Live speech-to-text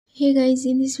Hey guys,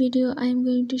 in this video I am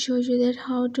going to show you that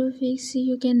how to fix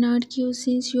you cannot queue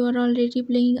since you are already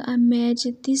playing a match.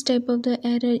 This type of the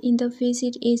error in the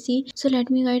FACEIT AC. So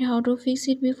let me guide how to fix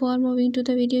it. Before moving to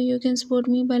the video, you can support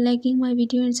me by liking my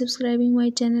video and subscribing my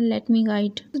channel. Let me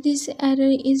guide. So this error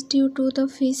is due to the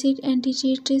FACEIT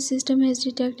anti-cheat system has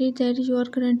detected that you are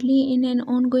currently in an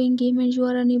ongoing game and you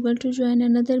are unable to join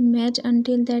another match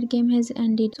until that game has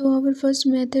ended. So our first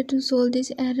method to solve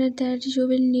this error that you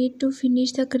will need to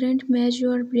finish the current match you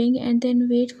are playing and then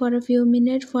wait for a few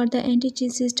minutes for the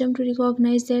anti-cheat system to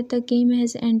recognize that the game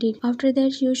has ended. After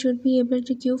that, you should be able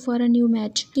to queue for a new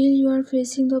match. Still you are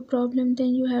facing the problem,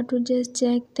 then you have to just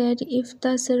check that if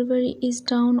the server is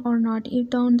down or not. If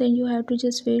down, then you have to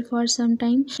just wait for some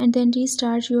time and then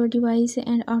restart your device,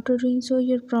 and after doing so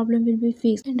your problem will be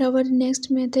fixed. And our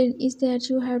next method is that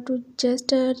you have to just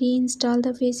reinstall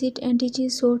the FACEIT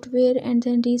anti-cheat software and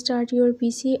then restart your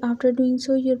PC. After doing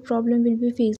so your problem will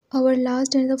be fixed. Our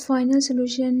last and the final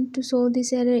solution to solve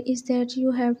this error is that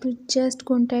you have to just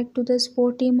contact to the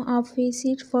support team of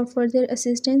FACEIT for further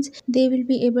assistance. They will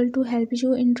be able to help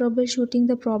you in troubleshooting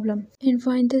the problem and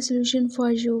find the solution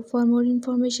for you. For more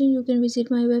information, you can visit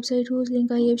my website whose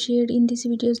link I have shared in this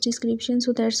video's description.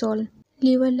 So that's all.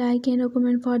 Leave a like and a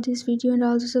comment for this video and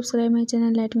also subscribe my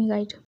channel. Let me guide.